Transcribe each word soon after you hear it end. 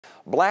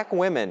Black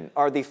women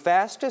are the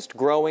fastest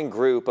growing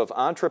group of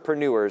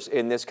entrepreneurs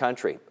in this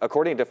country.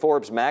 According to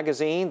Forbes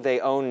magazine, they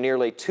own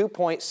nearly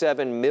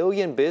 2.7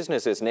 million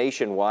businesses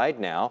nationwide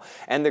now,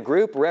 and the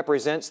group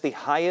represents the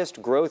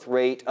highest growth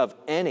rate of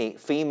any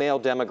female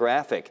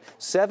demographic.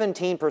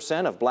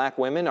 17% of black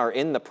women are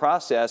in the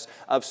process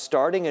of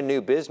starting a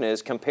new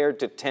business compared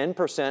to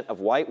 10%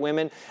 of white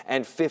women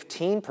and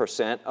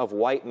 15% of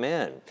white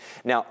men.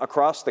 Now,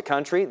 across the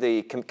country,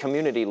 the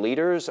community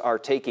leaders are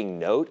taking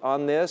note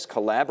on this,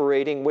 collaborating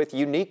with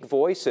unique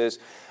voices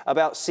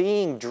about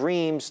seeing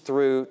dreams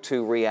through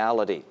to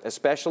reality,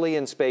 especially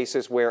in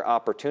spaces where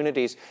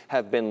opportunities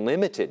have been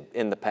limited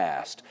in the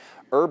past.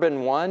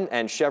 Urban One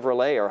and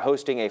Chevrolet are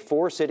hosting a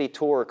 4-city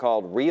tour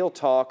called Real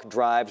Talk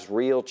Drives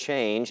Real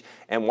Change,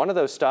 and one of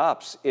those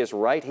stops is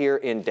right here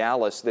in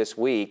Dallas this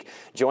week.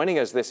 Joining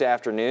us this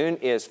afternoon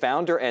is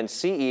founder and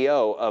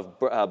CEO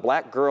of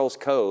Black Girls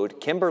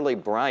Code, Kimberly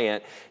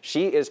Bryant.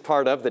 She is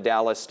part of the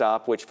Dallas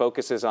stop, which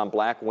focuses on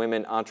black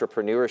women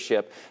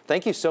entrepreneurship.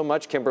 Thank you so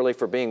much, Kimberly,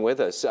 for being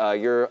with us.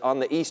 You're on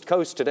the East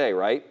Coast today,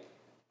 right?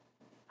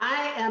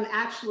 I am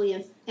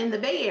actually in the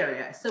Bay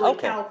Area, so in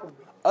California.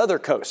 Other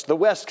coast, the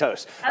West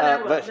Coast.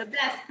 The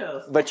best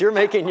coast. But you're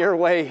making your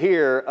way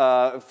here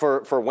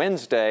for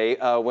Wednesday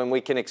when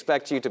we can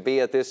expect you to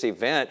be at this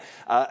event.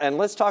 And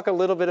let's talk a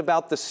little bit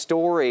about the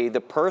story, the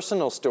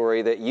personal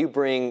story that you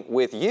bring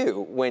with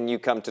you when you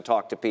come to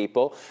talk to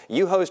people.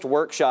 You host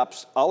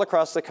workshops all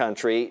across the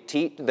country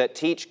that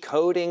teach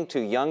coding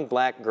to young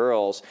black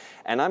girls.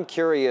 And I'm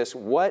curious,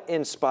 what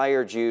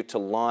inspired you to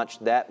launch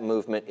that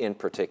movement in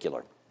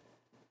particular?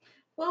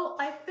 Well,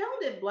 I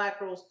founded Black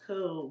Girls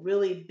Code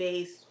really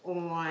based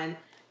on,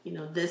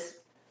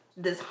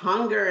 this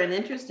hunger and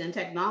interest in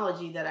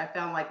technology that I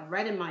found like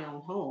right in my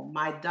own home.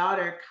 My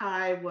daughter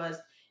Kai was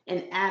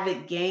an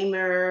avid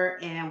gamer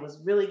and was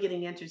really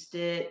getting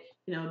interested,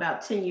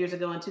 about 10 years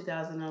ago in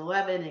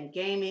 2011 in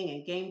gaming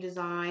and game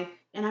design.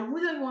 And I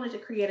really wanted to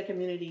create a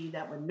community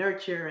that would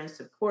nurture and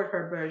support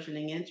her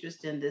burgeoning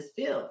interest in this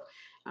field.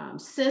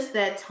 Since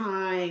that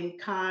time,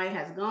 Kai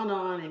has gone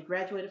on and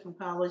graduated from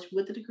college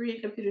with a degree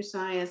in computer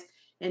science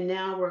and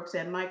now works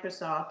at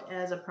Microsoft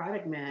as a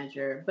product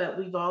manager. But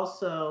we've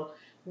also,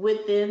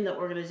 within the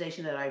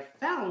organization that I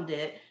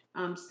founded,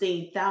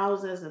 seen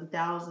thousands and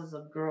thousands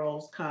of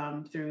girls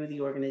come through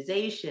the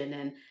organization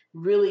and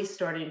really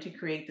starting to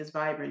create this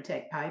vibrant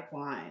tech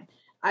pipeline.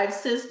 I've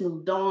since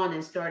moved on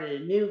and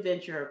started a new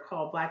venture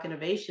called Black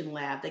Innovation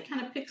Lab that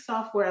kind of picks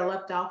off where I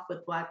left off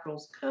with Black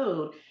Girls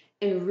Code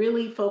and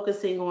really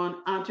focusing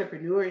on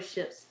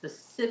entrepreneurship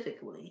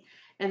specifically.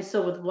 And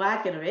so with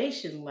Black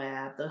Innovation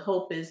Lab, the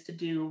hope is to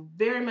do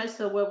very much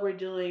so what we're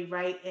doing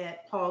right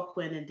at Paul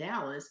Quinn in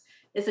Dallas,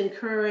 is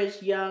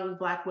encourage young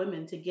Black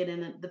women to get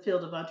in the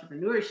field of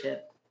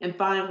entrepreneurship and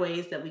find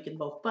ways that we can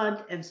both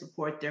fund and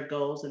support their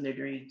goals and their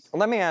dreams.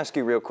 Let me ask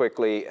you real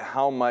quickly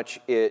how much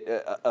it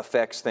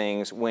affects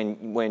things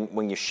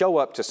when you show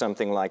up to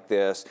something like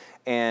this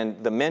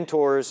and the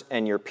mentors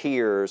and your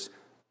peers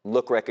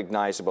look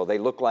recognizable. They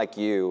look like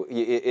you.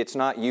 It's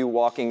not you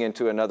walking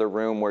into another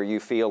room where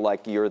you feel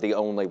like you're the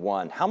only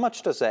one. How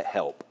much does that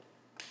help?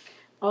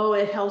 Oh,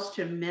 it helps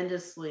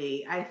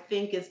tremendously. I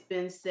think it's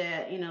been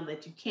said,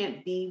 that you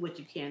can't be what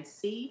you can't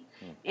see.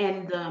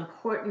 And the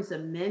importance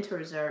of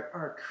mentors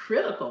are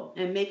critical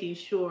in making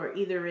sure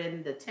either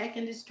in the tech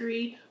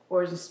industry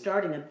or in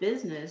starting a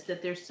business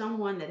that there's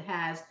someone that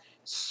has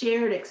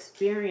shared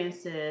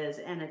experiences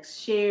and a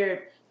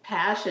shared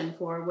passion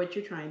for what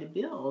you're trying to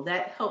build.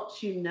 That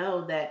helps you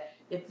know that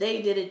if they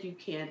did it, you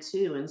can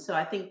too. And so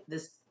I think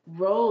this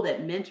role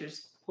that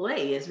mentors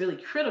play is really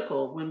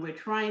critical when we're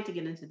trying to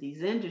get into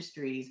these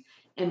industries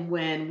and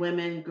when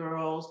women,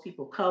 girls,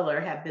 people of color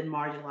have been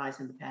marginalized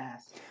in the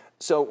past.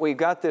 So we've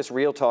got this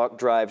Real Talk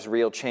Drives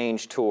Real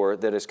Change tour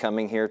that is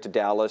coming here to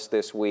Dallas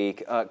this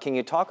week. Can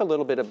you talk a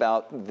little bit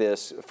about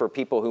this for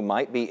people who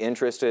might be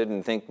interested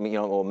and think,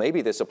 well,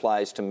 maybe this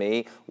applies to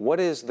me?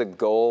 What is the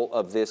goal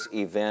of this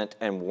event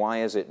and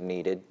why is it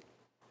needed?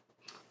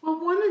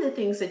 Well, one of the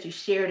things that you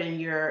shared in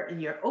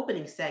your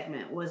opening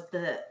segment was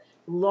the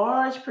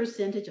large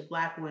percentage of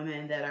Black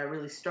women that are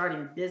really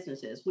starting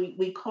businesses.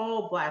 We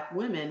call Black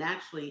women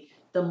actually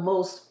the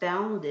most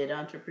founded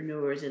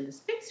entrepreneurs in the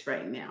space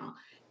right now.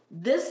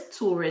 This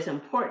tour is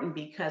important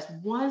because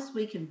once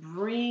we can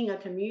bring a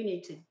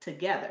community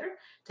together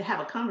to have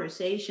a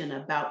conversation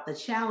about the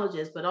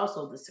challenges, but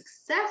also the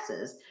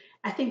successes,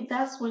 I think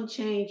that's when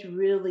change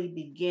really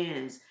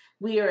begins.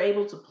 We are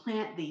able to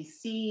plant these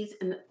seeds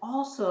and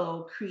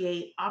also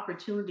create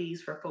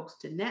opportunities for folks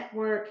to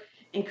network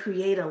and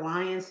create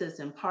alliances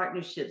and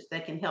partnerships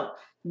that can help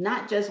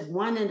not just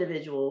one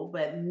individual,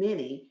 but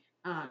many.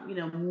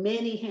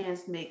 Many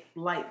hands make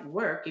light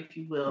work, if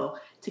you will,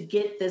 to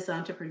get this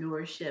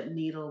entrepreneurship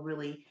needle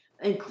really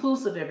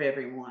inclusive of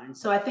everyone.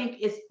 So I think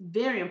it's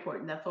very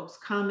important that folks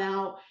come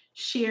out,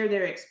 share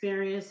their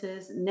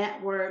experiences,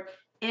 network,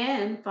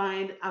 and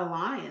find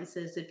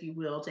alliances, if you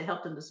will, to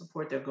help them to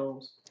support their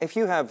goals. If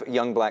you have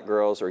young black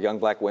girls or young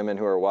black women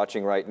who are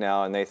watching right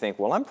now and they think,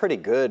 well, I'm pretty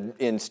good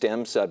in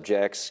STEM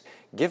subjects,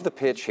 give the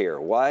pitch here.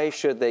 Why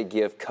should they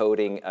give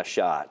coding a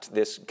shot?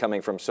 This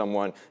coming from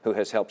someone who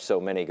has helped so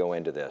many go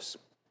into this.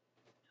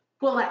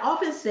 Well, I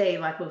often say,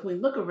 like, if we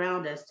look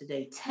around us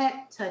today,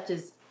 tech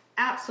touches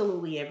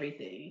absolutely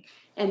everything.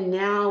 And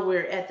now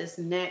we're at this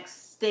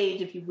next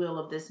stage, if you will,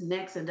 of this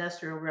next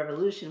industrial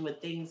revolution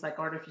with things like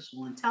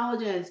artificial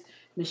intelligence,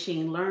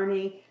 machine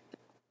learning.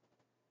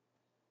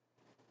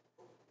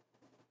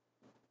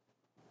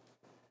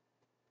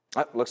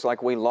 Looks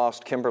like we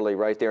lost Kimberly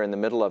right there in the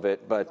middle of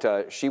it,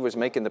 but she was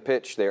making the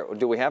pitch there.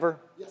 Do we have her?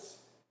 Yes.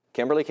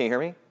 Kimberly, can you hear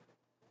me?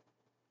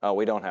 Oh,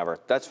 we don't have her.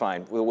 That's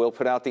fine. We'll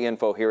put out the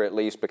info here at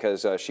least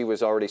because she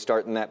was already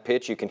starting that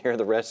pitch. You can hear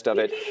the rest of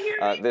it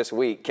this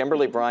week.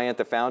 Kimberly Bryant,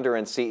 the founder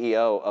and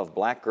CEO of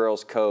Black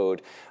Girls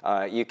Code.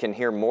 You can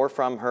hear more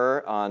from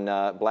her on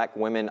Black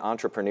women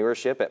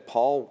entrepreneurship at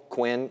Paul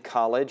Quinn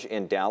College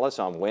in Dallas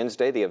on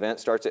Wednesday. The event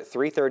starts at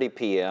 3:30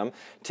 p.m.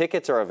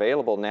 Tickets are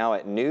available now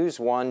at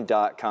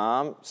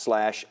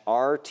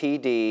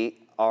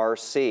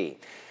newsone.com/RTDRC.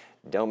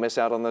 Don't miss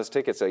out on those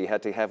tickets, though. You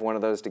had to have one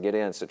of those to get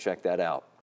in, so check that out.